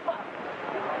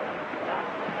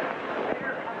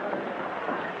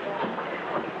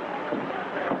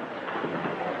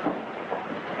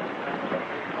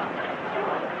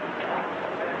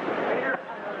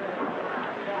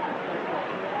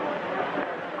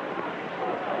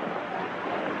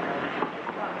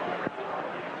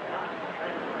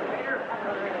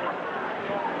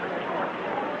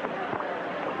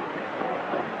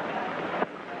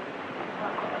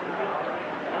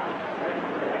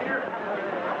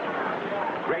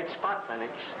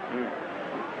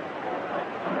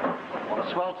 What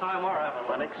a swell time we're having,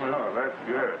 Lennox. Oh, that's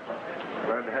good.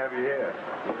 Glad to have you here.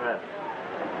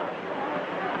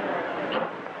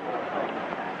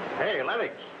 Hey,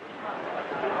 Lennox.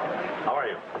 How are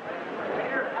you?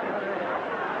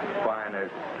 Fine as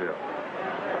silk.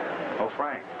 Oh,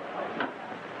 Frank.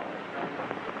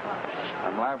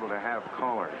 I'm liable to have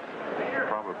callers,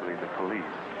 probably the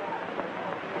police.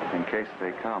 In case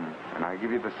they come, and I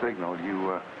give you the signal,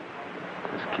 you,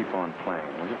 just keep on playing,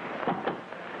 will you?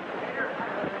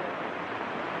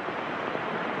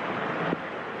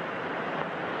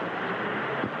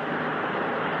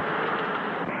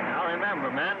 Now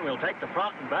remember, men, we'll take the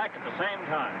front and back at the same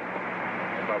time.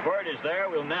 If our bird is there,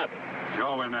 we'll nab him.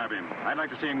 Sure, we'll nab him. I'd like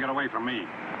to see him get away from me.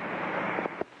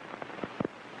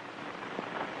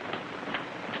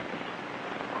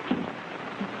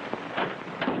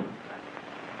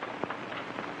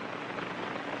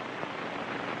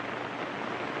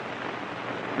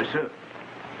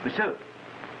 Monsieur.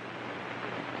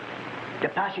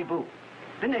 Dépêchez-vous.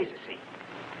 Venez ici.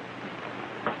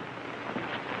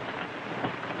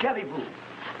 Qu'avez-vous?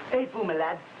 Et vous,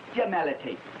 malade, j'ai mal à la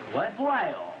tête. What?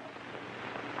 Voyons.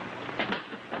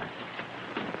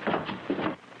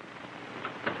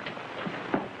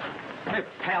 Hey,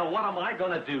 pal, what am I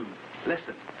going to do?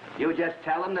 Listen, you just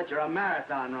tell them that you're a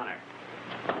marathon runner.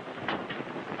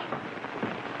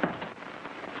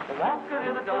 Walking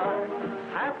in the dark,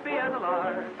 happy as a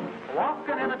lark,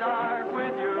 walking in the dark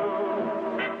with you.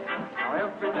 Now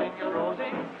everything is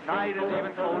rosy, night is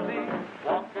even cozy,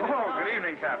 walking in the dark. Good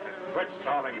evening, Captain. Quit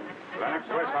stalling. Lennox,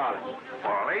 where's Hollis?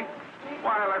 Farley?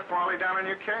 Why, I left Farley down in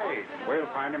your cage. We'll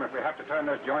find him if we have to turn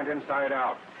this joint inside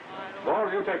out.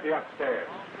 Bowles, you take the upstairs.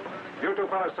 You two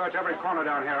fellas search every corner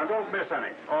down here and don't miss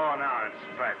any. Oh, now,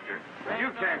 Inspector.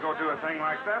 You can't go do a thing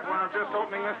like that when I'm just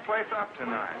opening this place up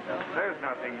tonight. There's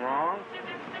nothing wrong.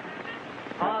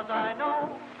 'Cause I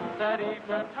know that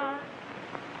evening time.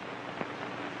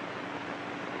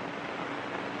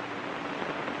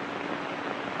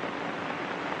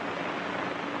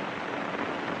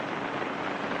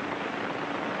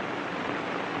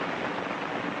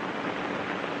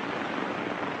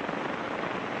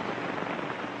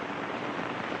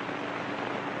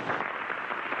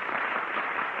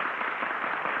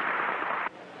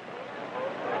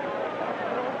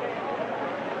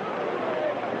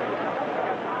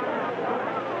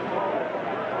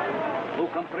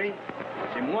 Compris?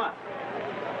 C'est moi.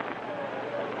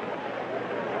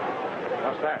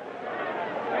 What's that?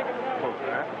 Oh,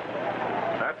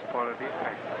 that's part of the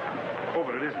effect. Oh,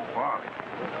 but it isn't Farley.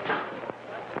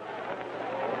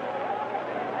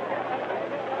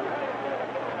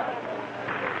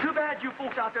 Too bad you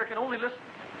folks out there can only listen,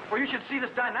 or you should see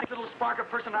this dynamic little spark of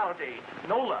personality.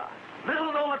 Nola.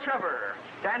 Little Nola Trevor.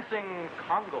 Dancing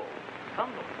Congo.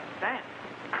 Congo. Dance.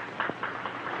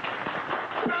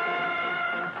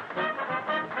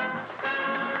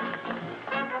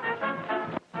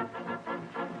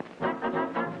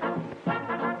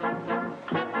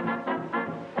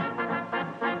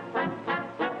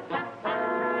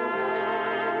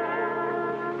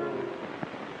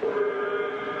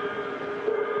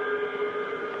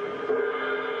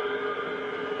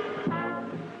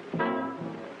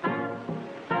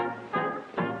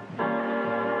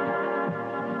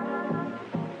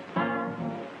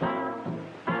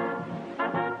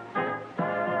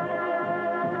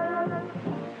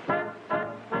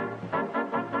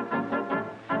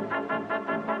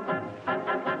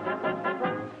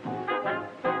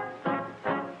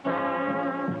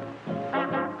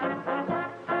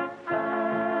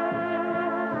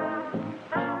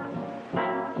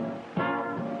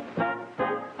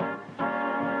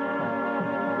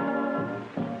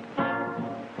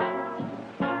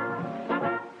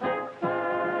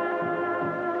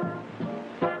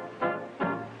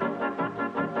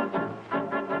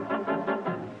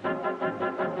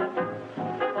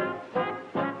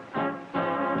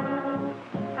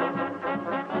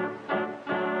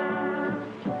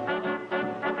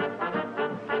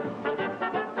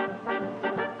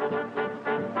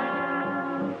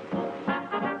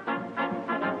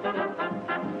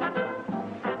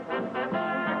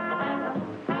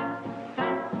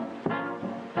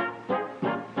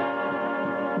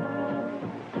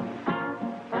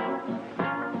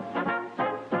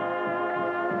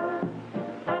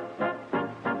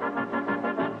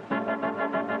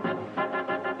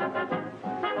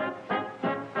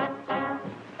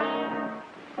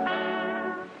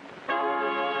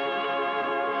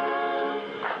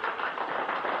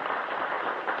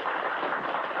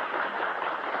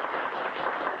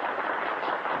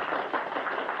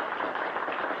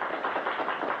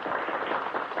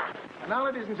 Now,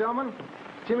 ladies and gentlemen,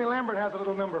 Jimmy Lambert has a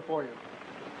little number for you.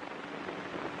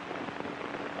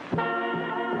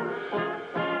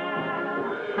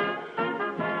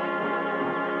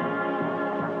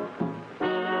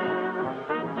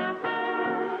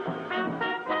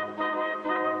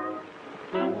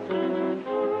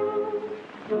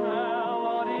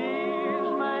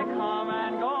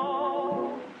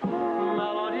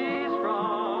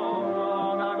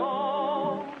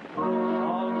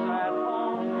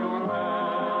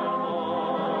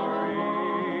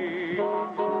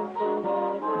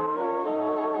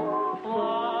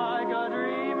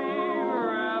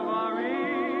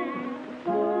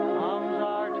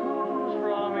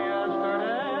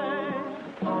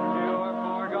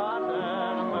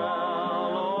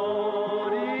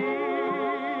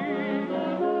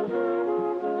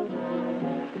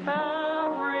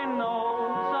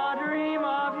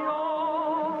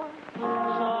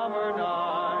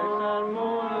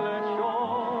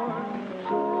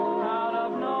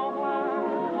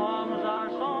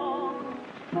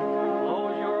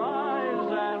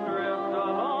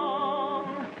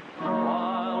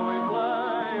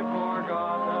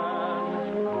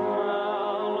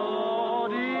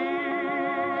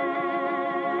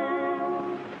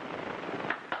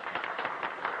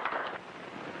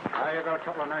 Why, you got a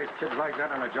couple of nice kids like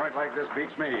that, and a joint like this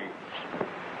beats me.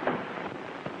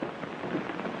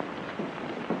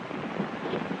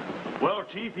 Well,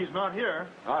 Chief, he's not here.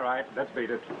 All right, let's beat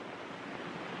it.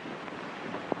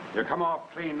 You come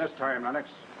off clean this time, Lennox,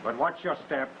 but watch your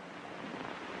step.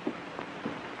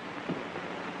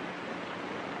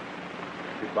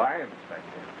 Goodbye, Inspector.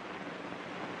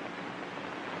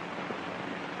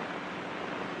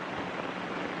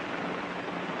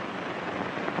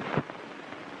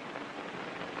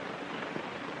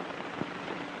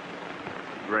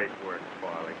 Great work,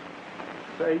 Farley.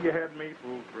 Say, you had me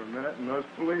fooled for a minute, and those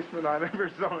policemen, I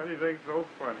never saw anything so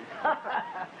funny.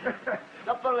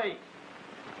 The police.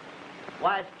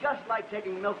 Why, it's just like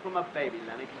taking milk from a baby,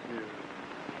 Lennox. Yeah.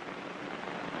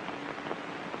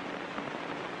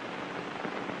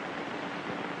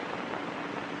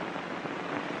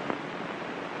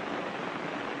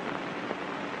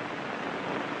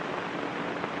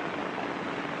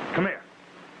 Come here.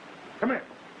 Come here.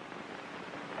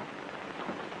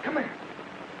 Come here.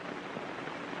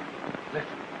 Listen.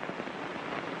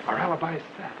 Our alibi is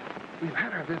set. We've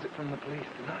had our visit from the police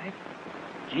tonight.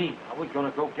 Gee, are we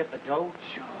gonna go get the dough?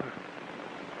 Sure.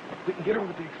 We can get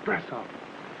over to the express office,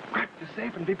 crack the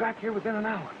safe, and be back here within an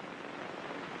hour.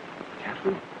 Can't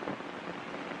we?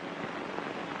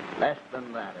 Less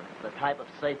than that. If it's the type of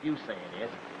safe you say it is.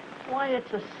 Why,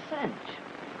 it's a cinch.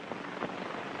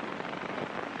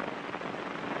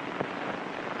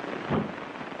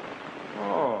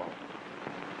 Oh.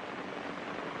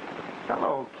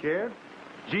 Hello, kid.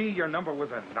 Gee, your number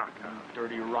was a knockout.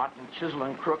 Dirty, rotten,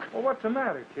 chiseling crook. Well, what's the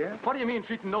matter, kid? What do you mean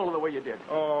treating Nola the way you did?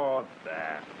 Oh,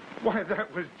 that. Why,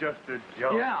 that was just a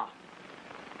joke. Yeah.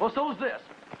 Well, so's this.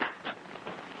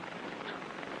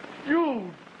 You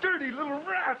dirty little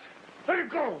rat! Let it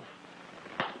go!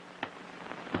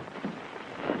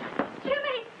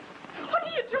 Jimmy! What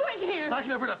are you doing here? I'd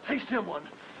never to taste him one.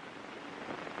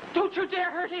 Don't you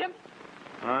dare hurt him.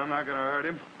 I'm not gonna hurt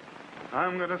him.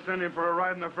 I'm gonna send him for a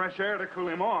ride in the fresh air to cool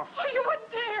him off. Oh, you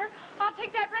wouldn't dare. I'll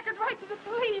take that record right to the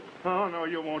police. Oh, no,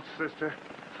 you won't, sister.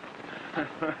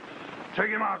 Take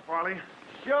him out, Farley.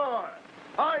 Sure.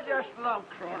 I just love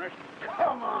crooners.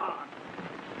 Come on.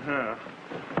 Yeah.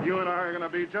 You and I are gonna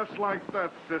be just like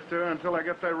that, sister, until I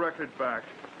get that record back.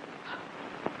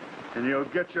 And you'll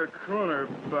get your crooner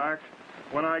back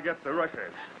when I get the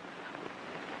record.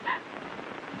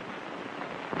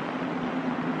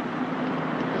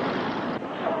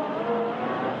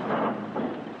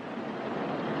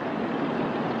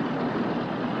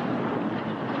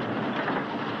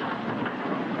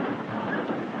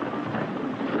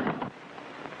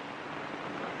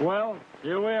 Well,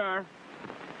 here we are.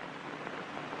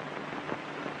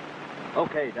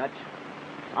 Okay, Dutch.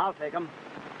 I'll take him.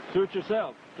 Suit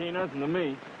yourself. Ain't nothing to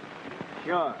me.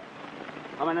 Sure.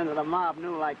 Coming into the mob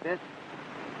new like this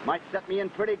might set me in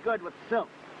pretty good with Silk.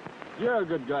 You're a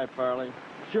good guy, Farley.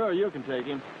 Sure, you can take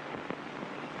him.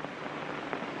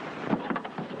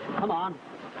 Come on.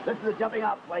 This is the jumping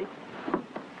out place.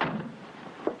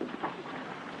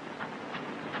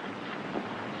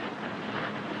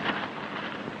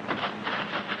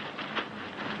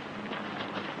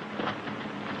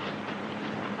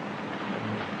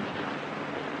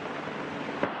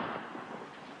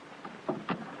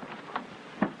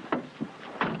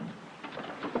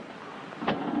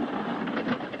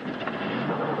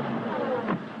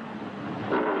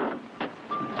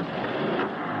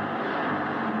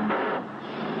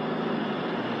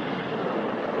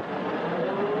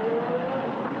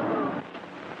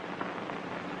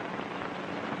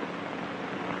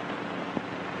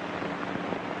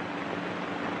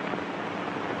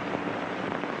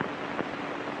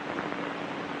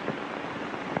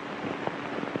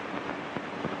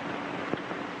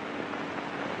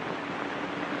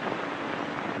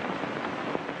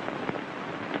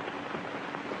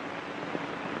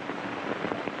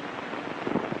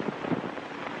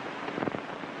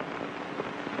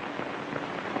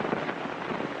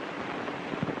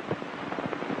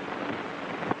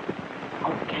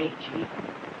 Okay, Chief.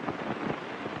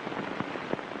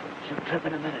 She'll trip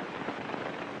in a minute.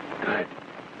 Good.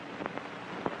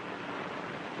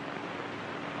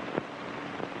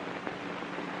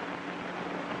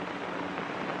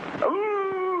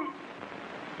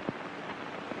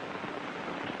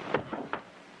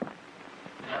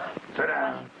 Sit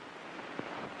down.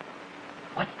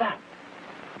 What's that?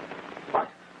 What?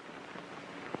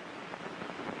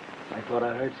 I thought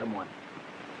I heard someone.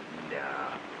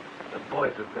 Yeah. The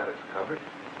boys have got us covered.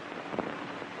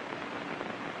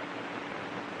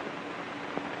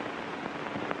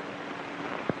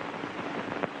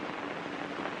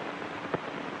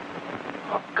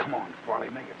 Oh, come on, Farley.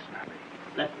 Make it snappy.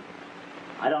 Listen.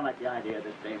 I don't like the idea of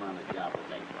this dame on the job with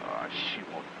me. Oh, she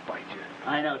won't bite you.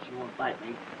 I know she won't bite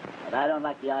me, but I don't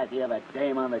like the idea of a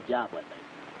dame on the job with me.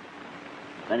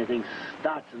 If anything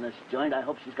starts in this joint, I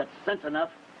hope she's got sense enough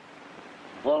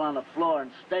to fall on the floor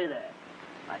and stay there,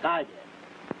 like I did.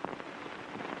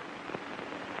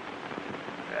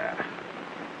 Yeah.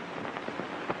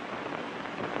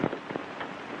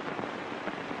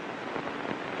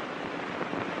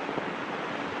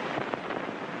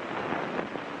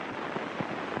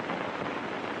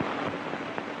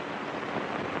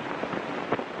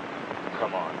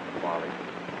 Come on, Molly.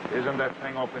 Isn't that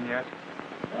thing open yet?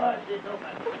 Oh, she's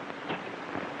open.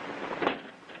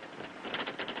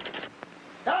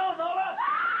 Down, Nola!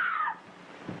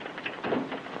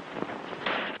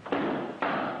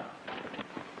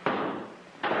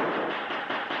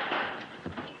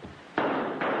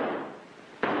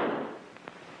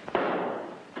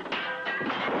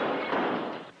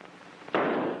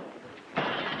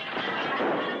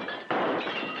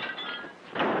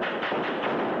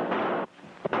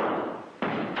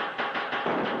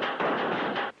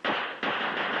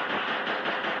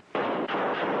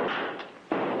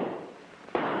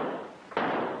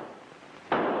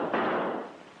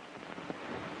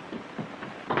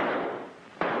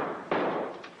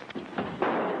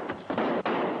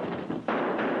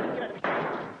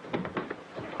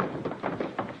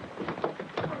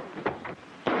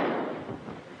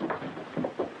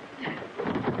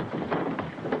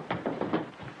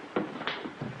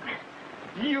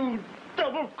 You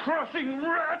double-crossing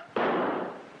rat!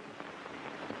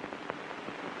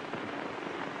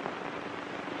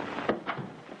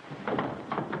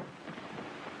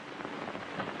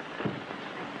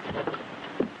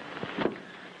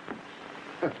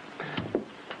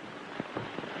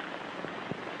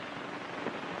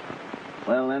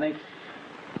 Well, Lennox,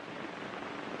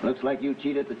 looks like you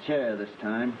cheated the chair this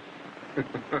time.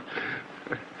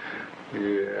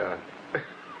 Yeah.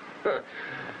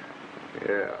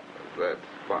 Yeah, that's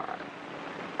fine.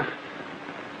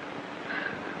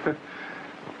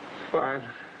 Fine.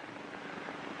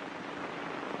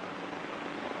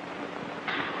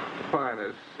 Fine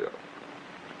as silk.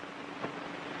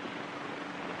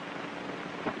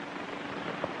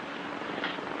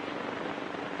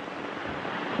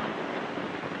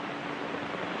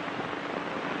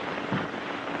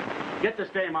 Get this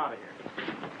dame out of here.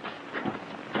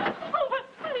 Oh, but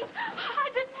please, I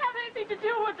didn't have anything to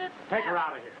do with it. Take her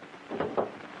out of here.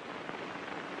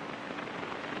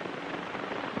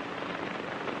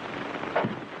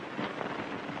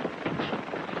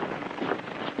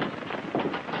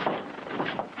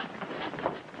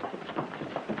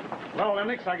 Well,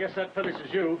 Lennox, I guess that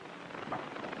finishes you.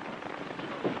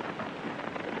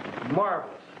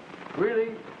 Marvelous.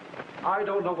 Really, I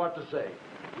don't know what to say.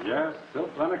 Yes, Silk,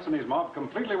 Lennox, and his mob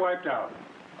completely wiped out.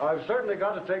 I've certainly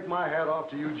got to take my hat off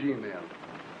to you G-men.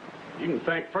 You can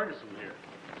thank Ferguson here.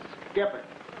 Skip it.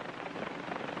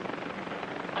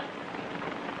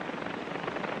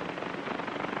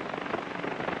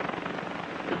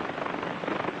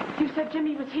 You said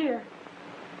Jimmy was here.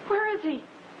 Where is he?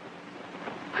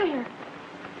 Where?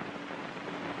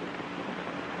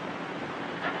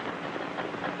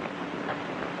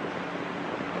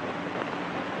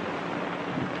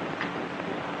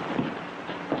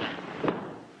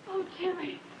 Oh,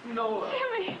 Jimmy. Nola.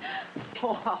 Jimmy.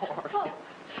 Oh, how are you?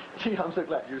 Gee, I'm so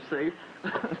glad you're safe.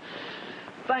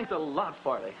 Thanks a lot,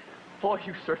 Farley. Boy,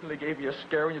 you certainly gave me a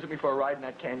scare when you took me for a ride in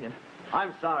that canyon.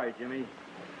 I'm sorry, Jimmy.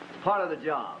 It's part of the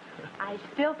job. I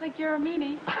still think you're a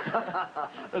meanie.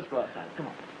 Let's go outside. Come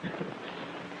on.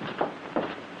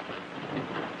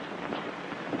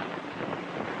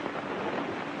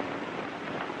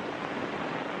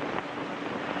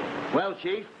 Well,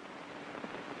 Chief,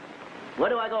 where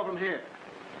do I go from here?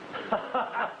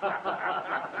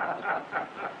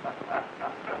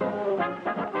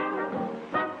 Thank you.